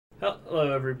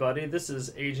Hello everybody, this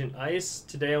is Agent Ice.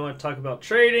 Today I want to talk about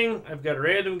trading. I've got a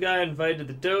random guy invited to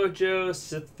the dojo,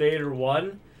 Sith Vader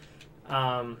 1.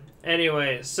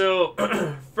 Anyway, so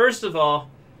first of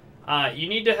all, you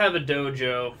need to have a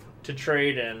dojo to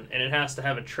trade in, and it has to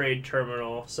have a trade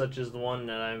terminal such as the one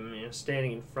that I'm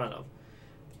standing in front of.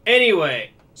 Anyway,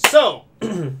 so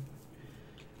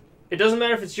it doesn't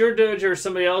matter if it's your dojo or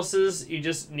somebody else's, you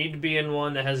just need to be in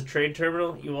one that has a trade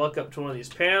terminal. You walk up to one of these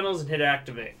panels and hit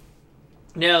activate.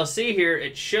 Now, see here,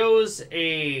 it shows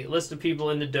a list of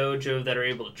people in the dojo that are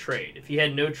able to trade. If he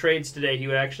had no trades today,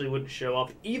 he actually wouldn't show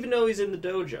up, even though he's in the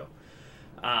dojo.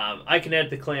 I can add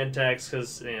the clan tax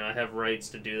because I have rights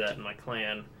to do that in my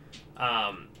clan.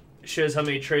 It shows how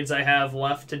many trades I have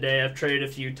left today. I've traded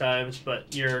a few times,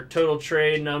 but your total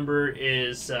trade number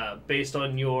is based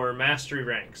on your mastery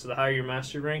rank. So the higher your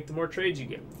mastery rank, the more trades you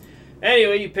get.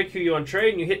 Anyway, you pick who you want to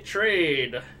trade, and you hit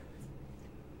trade.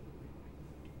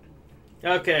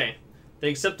 Okay,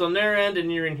 they accept on their end,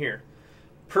 and you're in here.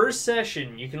 Per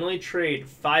session, you can only trade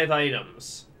 5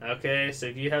 items. Okay, so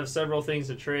if you have several things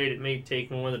to trade, it may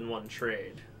take more than one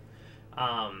trade.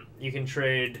 You can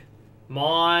trade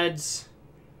mods.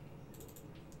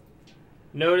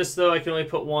 Notice, though, I can only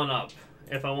put one up.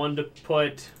 If I wanted to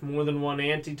put more than one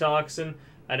antitoxin,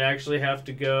 I'd actually have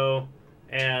to go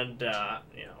and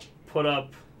put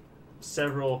up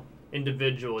several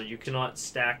individual. You cannot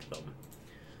stack them.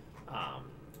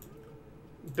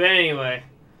 But anyway,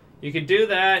 you could do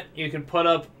that. You can put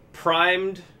up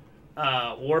primed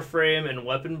Warframe and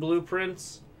weapon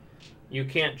blueprints. You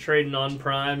can't trade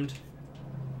non-primed.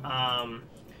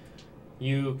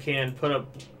 You can put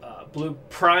up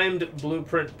primed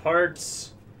blueprint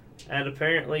parts, and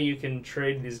apparently you can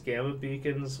trade these gamma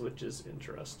beacons, which is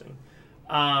interesting.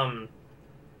 But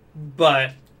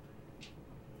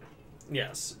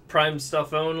yes, primed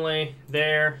stuff only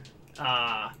there.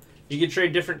 You can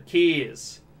trade different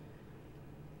keys,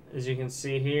 as you can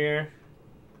see here.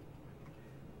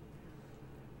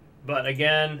 But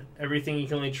again, everything you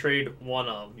can only trade one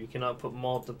of. You cannot put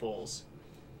multiples.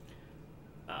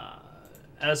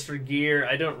 As for gear,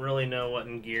 I don't really know what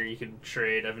in gear you could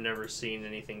trade. I've never seen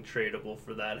anything tradable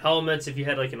for that. Helmets, if you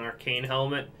had like an arcane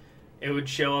helmet, it would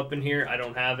show up in here. I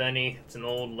don't have any. It's an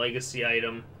old legacy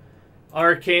item.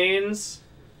 Arcanes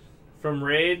from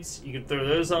raids, you could throw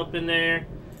those up in there.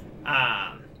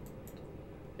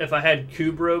 If I had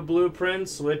Kubro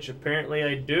blueprints, which apparently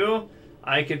I do,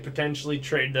 I could potentially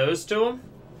trade those to them.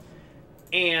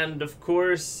 And of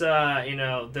course,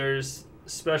 there's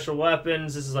special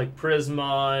weapons. This is like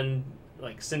Prisma and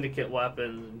like Syndicate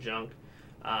weapons and junk.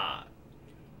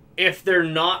 If they're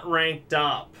not ranked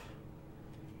up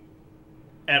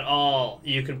at all,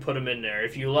 you can put them in there.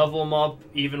 If you level them up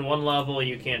even one level,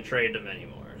 you can't trade them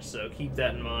anymore. So keep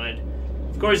that in mind.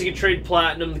 Of course, you can trade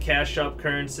platinum, the cash shop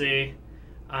currency.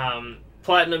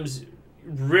 Platinum's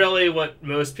really what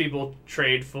most people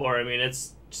trade for. I mean,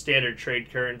 it's standard trade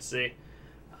currency.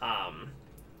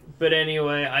 But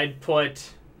anyway, I'd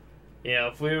put,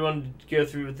 if we wanted to go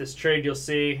through with this trade, you'll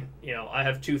see, I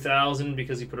have 2,000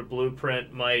 because he put a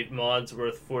blueprint. My mod's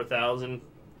worth 4,000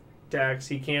 tax.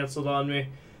 He canceled on me.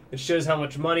 It shows how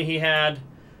much money he had.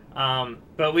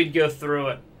 But we'd go through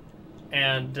it.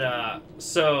 And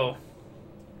so,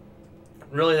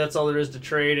 really, that's all there is to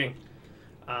trading.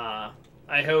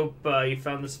 I hope you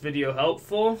found this video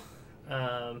helpful.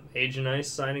 Agent Ice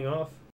signing off.